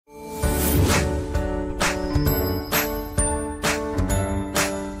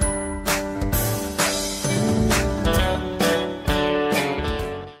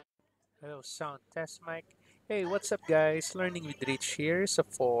Sound test mic. Hey, what's up, guys? Learning with Rich here. So,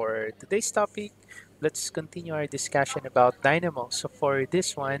 for today's topic, let's continue our discussion about Dynamo. So, for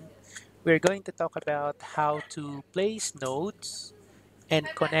this one, we're going to talk about how to place nodes and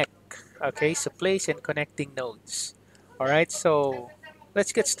connect. Okay, so place and connecting nodes. All right, so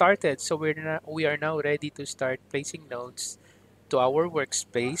let's get started. So, we are now ready to start placing nodes to our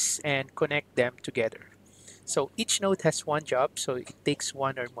workspace and connect them together. So each node has one job, so it takes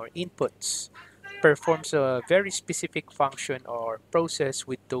one or more inputs, performs a very specific function or process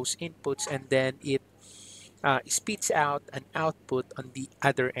with those inputs, and then it spits out an output on the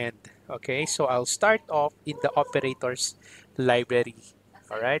other end. Okay, so I'll start off in the operators library.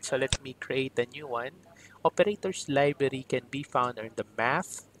 All right, so let me create a new one. Operators library can be found in the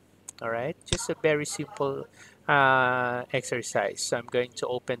math. All right, just a very simple exercise. So I'm going to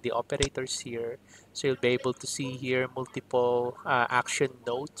open the operators here. So you'll be able to see here multiple action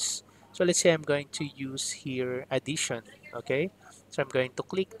nodes. So let's say I'm going to use here addition. Okay, so I'm going to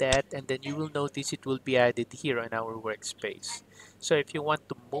click that, and then you will notice it will be added here on our workspace. So if you want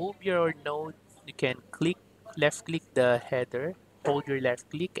to move your node, you can left click the header, hold your left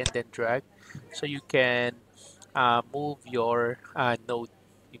click, and then drag. So you can move your node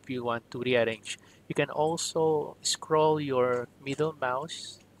if you want to rearrange. You can also scroll your middle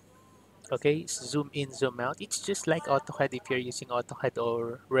mouse. Okay, zoom in, zoom out. It's just like AutoCAD if you're using AutoCAD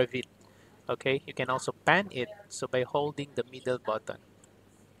or Revit. Okay, you can also pan it, so by holding the middle button.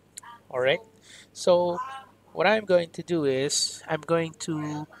 All right, so what I'm going to do is I'm going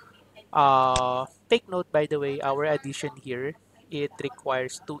to take note, by the way, our addition here, it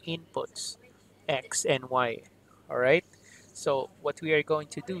requires two inputs, X and Y. All right. So what we are going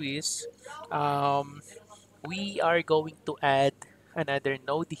to do is um, we are going to add another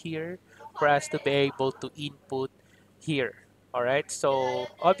node here for us to be able to input here. All right. So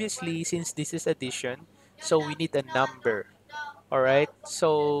obviously, since this is addition, so we need a number. All right.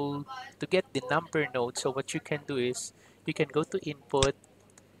 So to get the number node, so what you can do is you can go to input,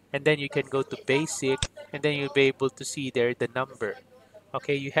 and then you can go to basic, and then you'll be able to see there the number.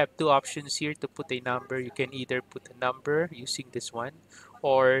 Okay, you have two options here to put a number. You can either put a number using this one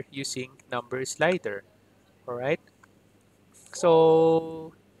or using number slider. All right,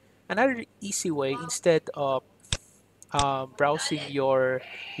 so another easy way, instead of browsing your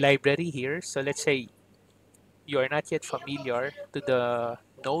library here, so let's say you are not yet familiar to the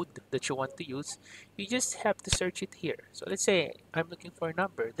node that you want to use, you just have to search it here. So let's say I'm looking for a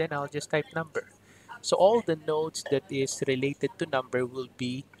number, then I'll just type number. So all the nodes that is related to number will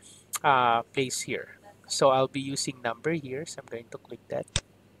be placed here. So I'll be using number here, so I'm going to click that.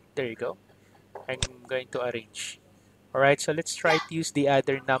 There you go. I'm going to arrange. All right, so let's try to use the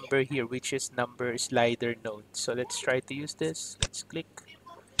other number here, which is number slider node. So let's try to use this. Let's click.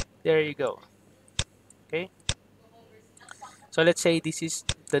 There you go. Okay. So let's say this is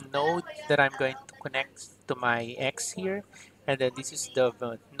the node that I'm going to connect to my X here, and then this is the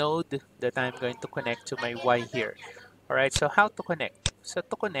node that I'm going to connect to my Y here. All right, so how to connect? So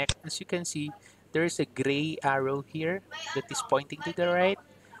to connect, as you can see, there's a gray arrow here that is pointing to the right.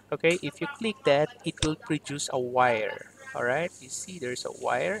 Okay, if you click that, it will produce a wire. All right, you see there's a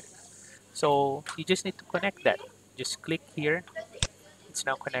wire. So you just need to connect that. Just click here, it's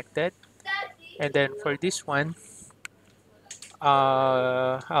now connected. And then for this one,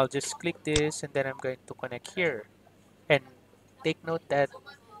 I'll just click this, and then I'm going to connect here. And take note that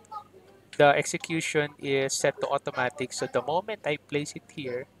the execution is set to automatic. So the moment I place it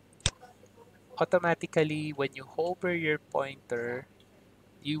here, automatically when you hover your pointer,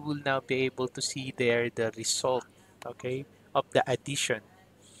 you will now be able to see there the result, okay, of the addition.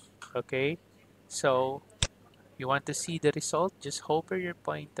 Okay, so you want to see the result, just hover your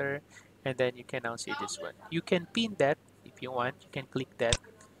pointer, and then you can now see this one. You can pin that if you want. You can click that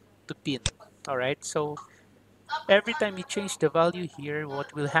to pin. All right, so every time you change the value here,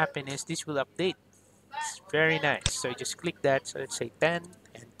 what will happen is this will update. It's very nice. So you just click that. So let's say 10,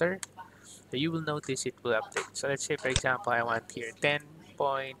 enter. So you will notice it will update. So let's say, for example, I want here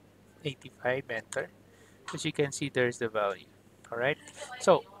 10.85, enter. As you can see, there's the value. All right.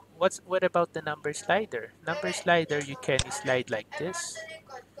 So what about the number slider? Number slider, you can slide like this.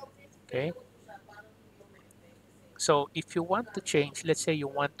 Okay. So if you want to change, let's say you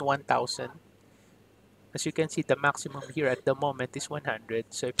want 1,000. As you can see, the maximum here at the moment is 100.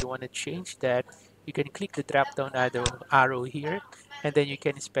 So if you want to change that, you can click the drop down arrow here, and then you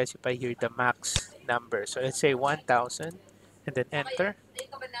can specify here the max number. So let's say 1,000, and then enter.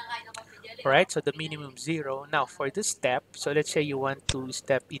 All right, so the minimum 0. Now for the step, so let's say you want to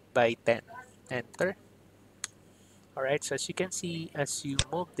step it by 10. Enter. All right, so as you can see, as you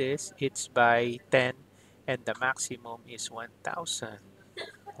move this, it's by 10 and the maximum is 1000.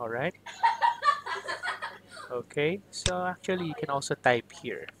 All right, okay, so actually you can also type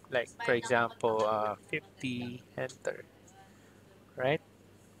here, like for example, 50, enter, right?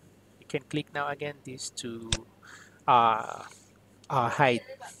 You can click now again this to uh, hide.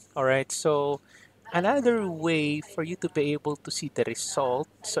 All right, so another way for you to be able to see the result,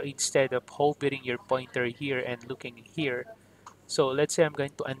 so instead of hovering your pointer here and looking here, so let's say I'm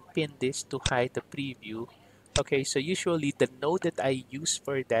going to unpin this to hide the preview. Okay, so usually the node that I use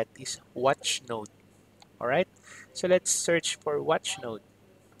for that is watch node. All right, so let's search for watch node.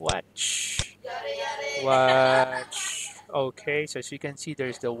 Watch, watch. Okay, so as you can see,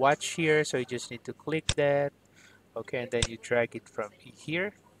 there's the watch here. So you just need to click that. Okay, and then you drag it from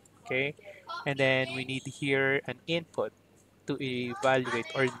here. Okay, and then we need here an input to evaluate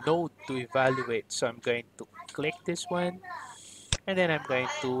or node to evaluate. So I'm going to click this one, and then I'm going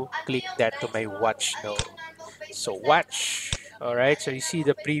to click that to my watch node. So watch. All right, so you see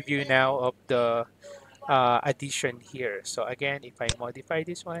the preview now of the addition here. So again, if I modify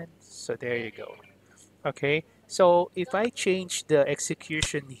this one, so there you go. Okay, so if I change the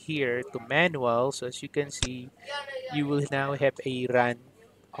execution here to manual, so as you can see, you will now have a run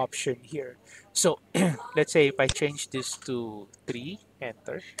option here. So let's say if I change this to 3,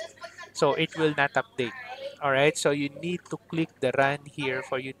 enter, so it will not update. All right, so you need to click the run here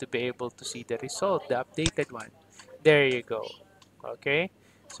for you to be able to see the result, the updated one. There you go. Okay,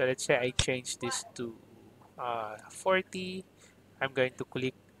 so let's say I change this to 40. I'm going to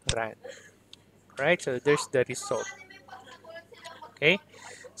click run. All right, so there's the result. Okay,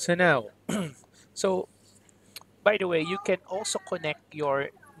 so now, so by the way, you can also connect your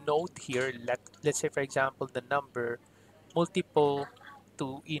node here. Let's say, for example, the number multiple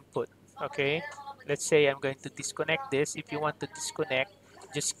to input. Okay, let's say I'm going to disconnect this. If you want to disconnect,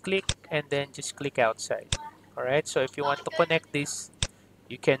 just click and then just click outside. All right, so if you want to connect this,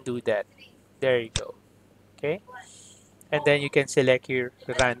 you can do that. There you go. Okay, and then you can select here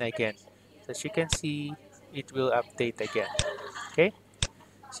run again. So as you can see, it will update again. Okay,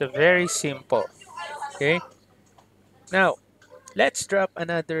 so very simple. Okay, now let's drop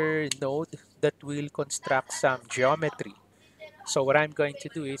another node that will construct some geometry. So what I'm going to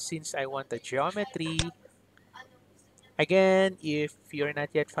do is, since I want the geometry, again, if you're not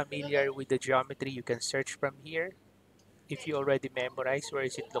yet familiar with the geometry, you can search from here. If you already memorized where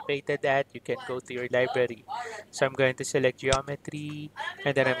is it located at, you can go to your library. So I'm going to select geometry,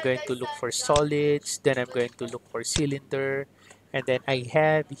 and then I'm going to look for solids, then I'm going to look for cylinder, and then I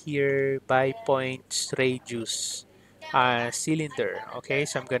have here by points radius cylinder. Okay,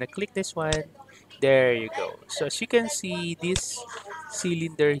 so I'm going to click this one. There you go. So as you can see, this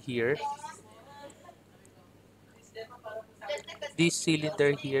cylinder here, this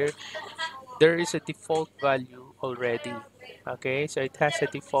cylinder here, there is a default value already. Okay, so it has a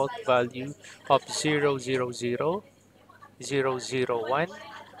default value of 0, 0, 0, 0, 0, 1,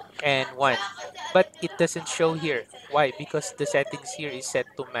 and 1. But it doesn't show here. Why? Because the settings here is set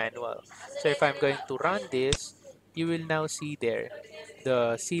to manual. So if I'm going to run this, you will now see there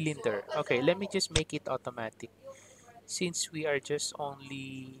the cylinder. Okay, let me just make it automatic. Since we are just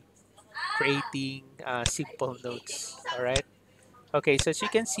only creating simple nodes, all right? Okay, so as you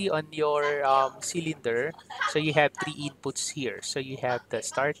can see on your cylinder, so you have three inputs here. So you have the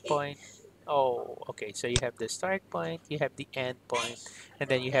start point. Oh, okay. So you have the start point, you have the end point, and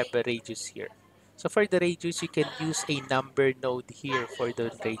then you have the radius here. So for the radius, you can use a number node here for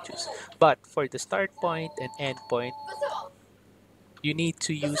the radius. But for the start point and end point, you need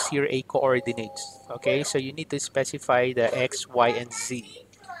to use here a coordinates. Okay, so you need to specify the x, y, and z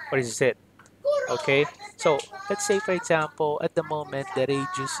or z. Okay, so let's say for example, at the moment the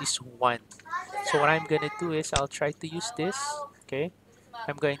radius is 1. So what I'm gonna do is I'll try to use this. Okay,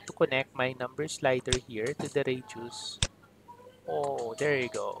 I'm going to connect my number slider here to the radius. Oh, there you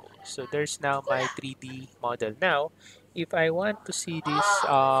go. So there's now my 3D model. Now, if I want to see this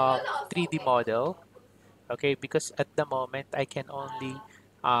 3D model, okay, because at the moment I can only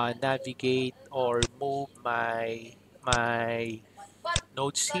navigate or move my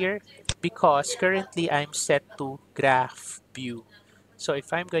nodes here because currently I'm set to graph view. So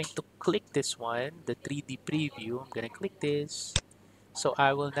if I'm going to click this one, the 3D preview, I'm going to click this. So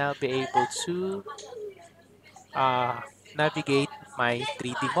I will now be able to uh, navigate my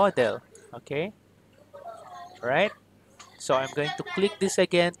 3D model. Okay, right? So I'm going to click this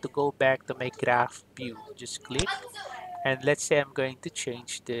again to go back to my graph view. Just click, and let's say I'm going to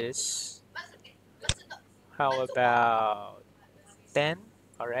change this. How about 10?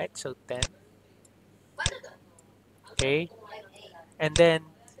 All right, so 10. Okay, and then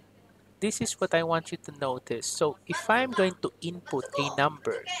this is what I want you to notice. So if I'm going to input a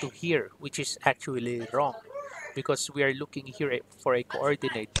number to here, which is actually wrong because we are looking here for a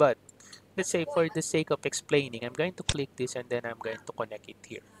coordinate, but let's say for the sake of explaining, I'm going to click this and then I'm going to connect it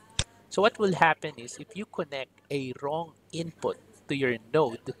here. So what will happen is if you connect a wrong input to your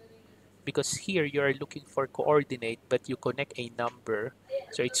node, because here you are looking for coordinate but you connect a number,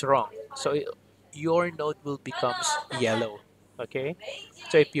 so it's wrong. So your node will becomes yellow. Okay,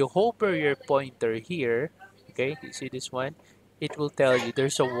 so if you hover your pointer here, okay, you see this one, it will tell you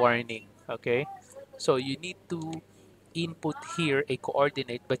there's a warning. Okay, so you need to input here a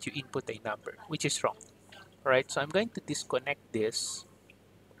coordinate but you input a number, which is wrong. All right, so I'm going to disconnect this.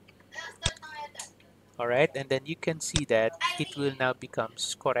 All right, and then you can see that it will now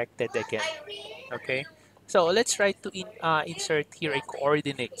becomes corrected again. Okay, so let's try to insert here a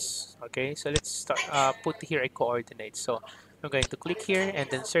coordinates. Okay, so let's start put here a coordinate. So I'm going to click here and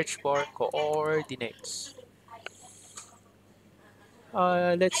then search for coordinates.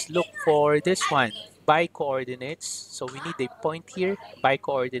 Let's look for this one, by coordinates. So we need a point here, by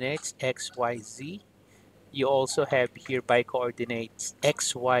coordinates x, y, z. You also have here by coordinates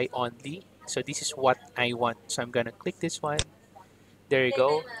x, y only. So this is what I want. So I'm gonna click this one. There you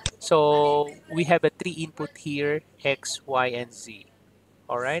go. So we have a three input here, x, y, and z.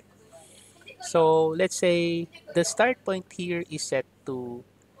 All right. So let's say the start point here is set to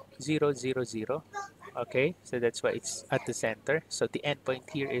 0, 0, 0. Okay, so that's why it's at the center. So the endpoint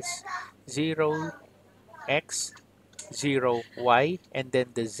here is 0, x, 0, y, and then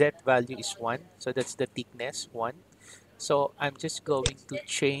the z value is 1. So that's the thickness, 1. So I'm just going to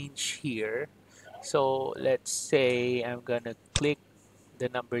change here. So let's say I'm gonna click the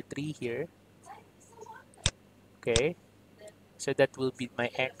number 3 here. Okay, so that will be my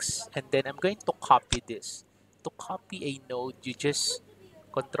x, and then I'm going to copy this. To copy a node, you just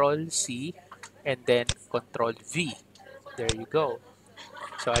Control C and then Control V. There you go.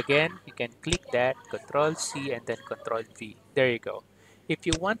 So again, you can click that, Control C and then Control V. There you go. If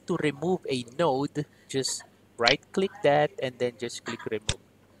you want to remove a node, just right click that and then just click remove.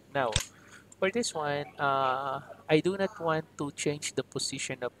 Now, for this one, I do not want to change the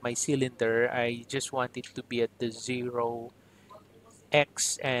position of my cylinder. I just want it to be at the 0,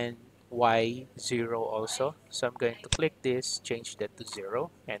 x, and y 0 also. So I'm going to click this, change that to 0,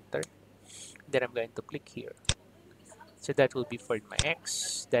 enter. Then I'm going to click here. So that will be for my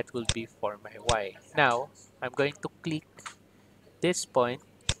x, that will be for my y. Now, I'm going to click this point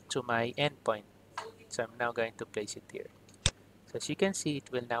to my endpoint. So I'm now going to place it here. So as you can see,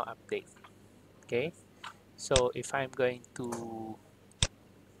 it will now update. Okay. So if I'm going to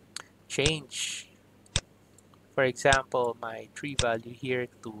change, for example, my tree value here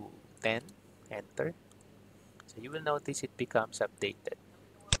to 10, enter. So you will notice it becomes updated.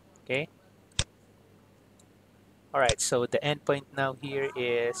 Okay. All right. So the endpoint now here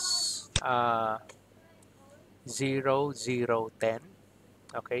is 0, 0, 10.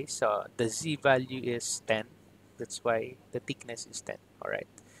 Okay. So the z value is 10. That's why the thickness is 10. All right.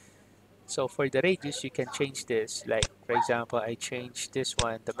 So for the radius, you can change this. Like, for example, I change this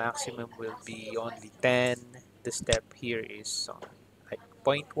one. The maximum will be only 10. The step here is like zero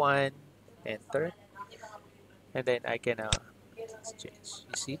point 0.1. Enter. And then I can change.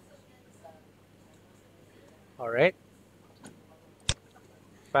 You see? All right.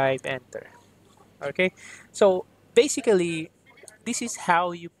 5. Enter. Okay. So basically, this is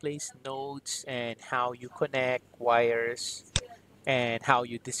how you place nodes and how you connect wires and how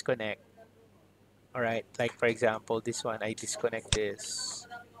you disconnect. All right. Like, for example, this one, I disconnect this.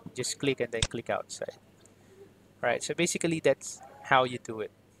 Just click and then click outside. All right, so basically that's how you do it.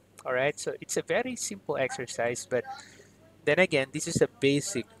 All right, so it's a very simple exercise, but then again, this is a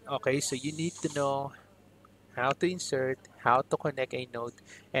basic. Okay, so you need to know how to insert, how to connect a node,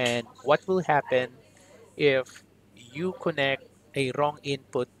 and what will happen if you connect a wrong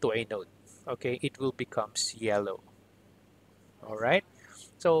input to a node. Okay, it will becomes yellow. All right,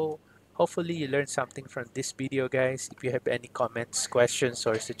 so hopefully you learned something from this video, guys. If you have any comments, questions,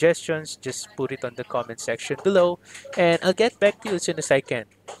 or suggestions, just put it on the comment section below, and I'll get back to you as soon as I can.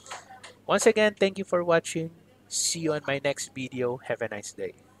 Once again, thank you for watching. See you on my next video. Have a nice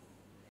day.